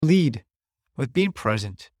lead with being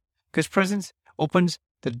present, because presence opens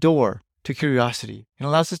the door to curiosity and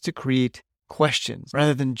allows us to create questions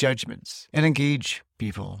rather than judgments and engage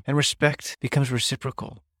people, and respect becomes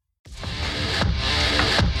reciprocal.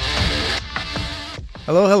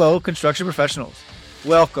 Hello, construction professionals.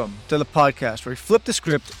 Welcome to the podcast where we flip the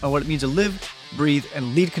script on what it means to live, breathe,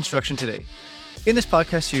 and lead construction today. In this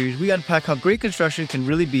podcast series, we unpack how great construction can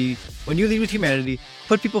really be when you lead with humanity,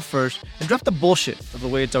 put people first, and drop the bullshit of the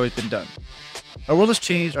way it's always been done. Our world has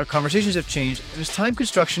changed, our conversations have changed, and it's time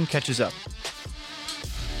construction catches up.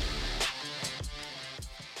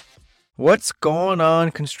 What's going on,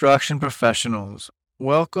 construction professionals?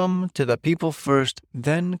 Welcome to the People First,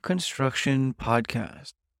 Then Construction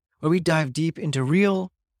podcast, where we dive deep into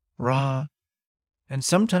real, raw, and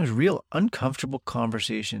sometimes real uncomfortable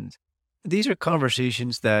conversations. These are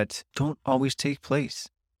conversations that don't always take place.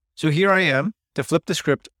 So here I am to flip the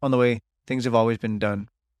script on the way things have always been done.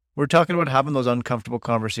 We're talking about having those uncomfortable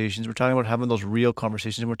conversations. We're talking about having those real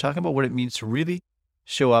conversations. And we're talking about what it means to really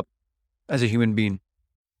show up as a human being.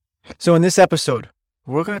 So in this episode,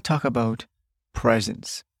 we're going to talk about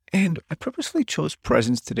presence. And I purposefully chose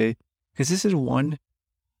presence today because this is one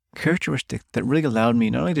characteristic that really allowed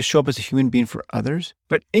me not only to show up as a human being for others,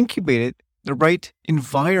 but incubated the right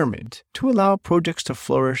environment to allow projects to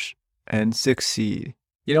flourish and succeed.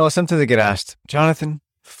 You know, sometimes I get asked, Jonathan,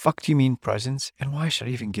 fuck do you mean presence? And why should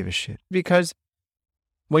I even give a shit? Because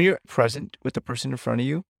when you're present with the person in front of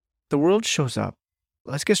you, the world shows up.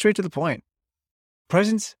 Let's get straight to the point.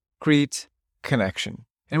 Presence creates connection.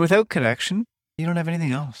 And without connection, you don't have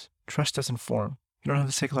anything else. Trust doesn't form. You don't have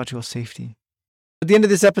the psychological safety. At the end of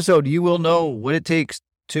this episode, you will know what it takes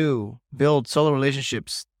to build solid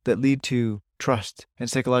relationships that lead to trust and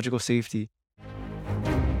psychological safety.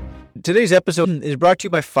 Today's episode is brought to you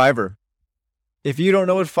by Fiverr. If you don't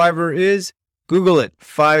know what Fiverr is, Google it.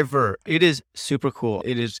 Fiverr. It is super cool.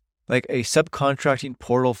 It is like a subcontracting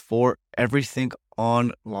portal for everything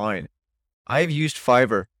online. I've used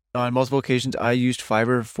Fiverr on multiple occasions. I used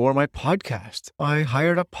Fiverr for my podcast. I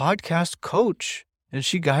hired a podcast coach and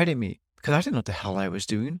she guided me because I didn't know what the hell I was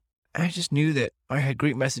doing. I just knew that I had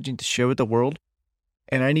great messaging to share with the world.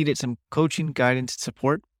 And I needed some coaching, guidance,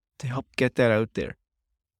 support to help get that out there.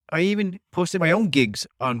 I even posted my own gigs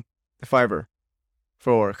on Fiverr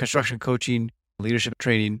for construction coaching, leadership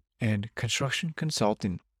training, and construction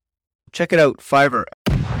consulting. Check it out, Fiverr.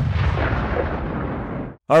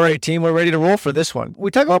 All right, team, we're ready to roll for this one.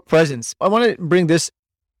 We talk about presence. I want to bring this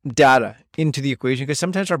data into the equation because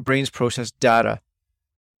sometimes our brains process data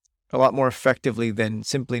a lot more effectively than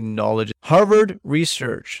simply knowledge. Harvard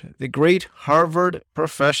research, the great Harvard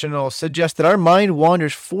professional, suggests that our mind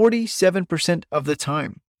wanders 47% of the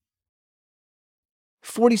time.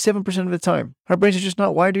 47% of the time. Our brains are just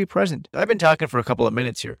not wired to be present. I've been talking for a couple of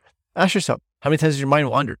minutes here. Ask yourself, how many times has your mind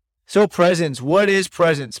wandered? So presence, what is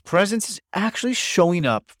presence? Presence is actually showing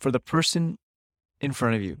up for the person in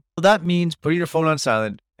front of you. So that means putting your phone on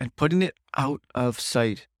silent and putting it out of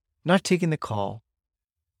sight, not taking the call.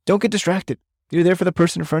 Don't get distracted. You're there for the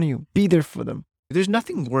person in front of you. Be there for them. There's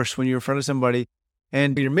nothing worse when you're in front of somebody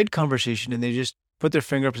and you're mid-conversation and they just put their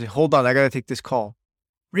finger up and say, hold on, I got to take this call.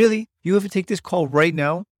 Really? You have to take this call right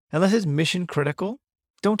now? Unless it's mission critical,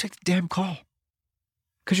 don't take the damn call.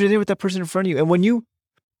 Because you're there with that person in front of you. And when you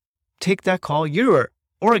take that call, you're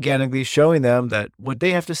organically showing them that what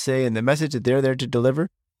they have to say and the message that they're there to deliver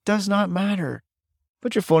does not matter.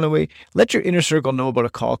 Put your phone away. Let your inner circle know about a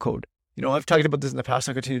call code. You know, I've talked about this in the past.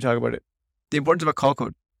 I'll continue to talk about it. The importance of a call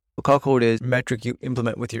code. A call code is a metric you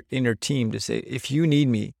implement with your inner team to say, if you need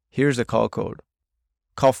me, here's the call code.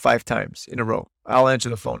 Call 5 times in a row. I'll answer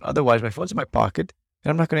the phone. Otherwise, my phone's in my pocket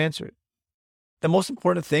and I'm not going to answer it. The most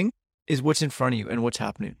important thing is what's in front of you and what's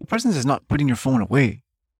happening. Presence is not putting your phone away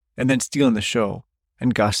and then stealing the show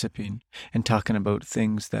and gossiping and talking about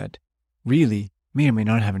things that really may or may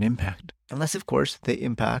not have an impact. Unless, of course, they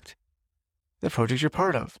impact the project you're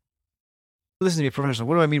part of. Listen to me, professional.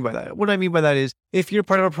 What do I mean by that? What I mean by that is if you're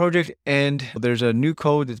part of a project and there's a new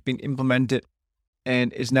code that's being implemented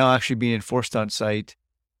and is now actually being enforced on site,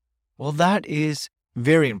 well, that is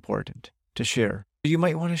very important to share. You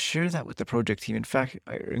might want to share that with the project team. In fact,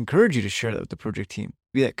 I encourage you to share that with the project team.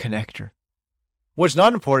 Be that connector. What's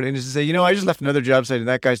not important is to say, I just left another job site and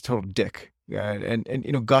that guy's a total dick.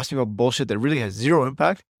 And gossiping about bullshit that really has zero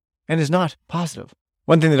impact and is not positive.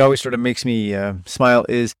 One thing that always sort of makes me smile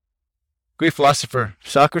is great philosopher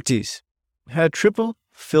Socrates had a triple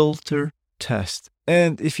filter test.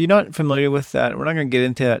 And if you're not familiar with that, we're not going to get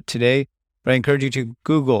into that today, but I encourage you to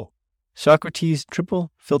Google Socrates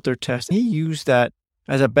triple filter test. He used that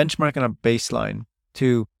as a benchmark and a baseline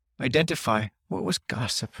to identify what was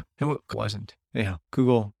gossip and what wasn't. Anyhow,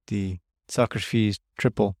 Google the Socrates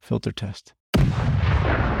triple filter test.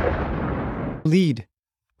 Lead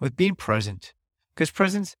with being present, because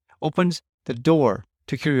presence opens the door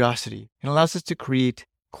to curiosity and allows us to create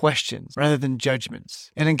questions rather than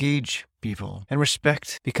judgments and engage people, and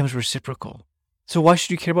respect becomes reciprocal. So why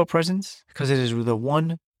should you care about presence? Because it is the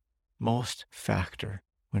one most factor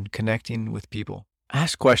when connecting with people.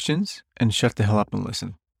 Ask questions and shut the hell up and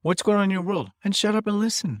listen. What's going on in your world? And shut up and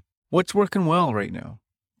listen. What's working well right now?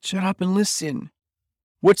 Shut up and listen.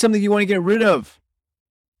 What's something you want to get rid of?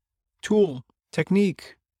 Tool,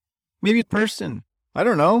 technique, maybe a person. I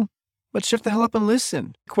don't know. But shut the hell up and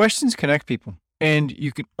listen. Questions connect people. And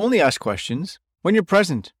you can only ask questions when you're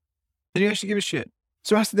present. Then you actually give a shit.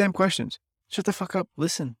 So ask the damn questions. Shut the fuck up.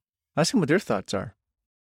 Listen. Ask them what their thoughts are.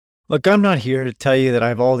 Look, I'm not here to tell you that I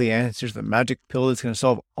have all the answers, the magic pill that's going to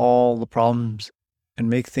solve all the problems and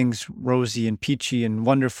make things rosy and peachy and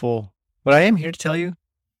wonderful. What I am here to tell you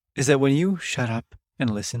is that when you shut up and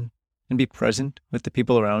listen and be present with the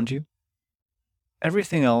people around you,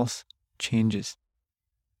 everything else changes.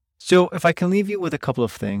 So if I can leave you with a couple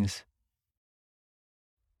of things,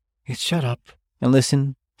 it's shut up and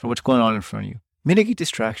listen for what's going on in front of you. Mitigate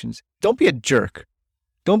distractions. Don't be a jerk.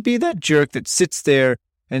 Don't be that jerk that sits there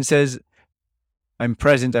and says, I'm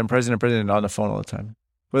present on the phone all the time.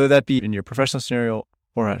 Whether that be in your professional scenario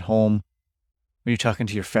or at home, when you're talking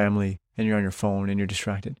to your family and you're on your phone and you're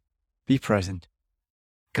distracted. Be present.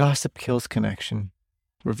 Gossip kills connection.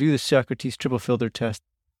 Review the Socrates triple filter test.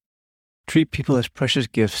 Treat people as precious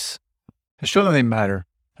gifts. And show them they matter.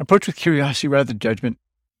 Approach with curiosity rather than judgment,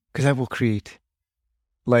 because that will create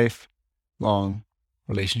lifelong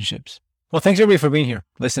relationships. Well, thanks everybody for being here.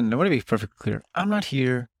 Listen, I want to be perfectly clear. I'm not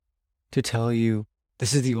here to tell you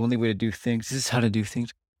this is the only way to do things. This is how to do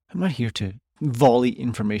things. I'm not here to volley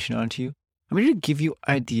information onto you. I'm here to give you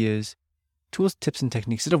ideas, tools, tips, and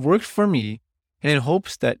techniques that have worked for me, and in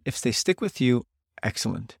hopes that if they stick with you,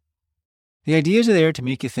 excellent. The ideas are there to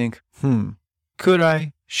make you think, could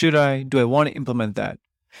I, should I, do I want to implement that?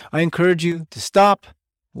 I encourage you to stop,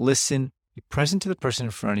 listen, be present to the person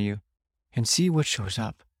in front of you, and see what shows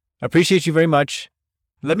up. I appreciate you very much.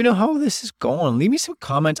 Let me know how this is going. Leave me some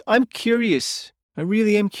comments. I'm curious. I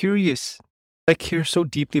really am curious. I care so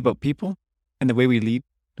deeply about people and the way we lead,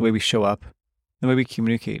 the way we show up, the way we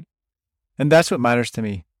communicate. And that's what matters to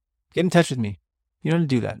me. Get in touch with me. You know how to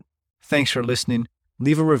do that. Thanks for listening.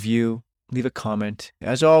 Leave a review. Leave a comment.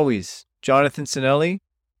 As always,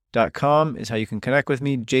 JonathanSinelli.com is how you can connect with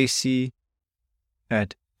me.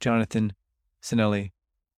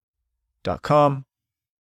 JC@JonathanSinelli.com.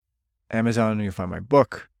 Amazon, you'll find my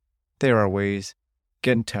book. There are ways.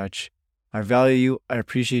 Get in touch. I value you. I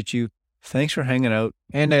appreciate you. Thanks for hanging out.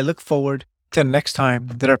 And I look forward to the next time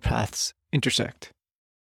that our paths intersect.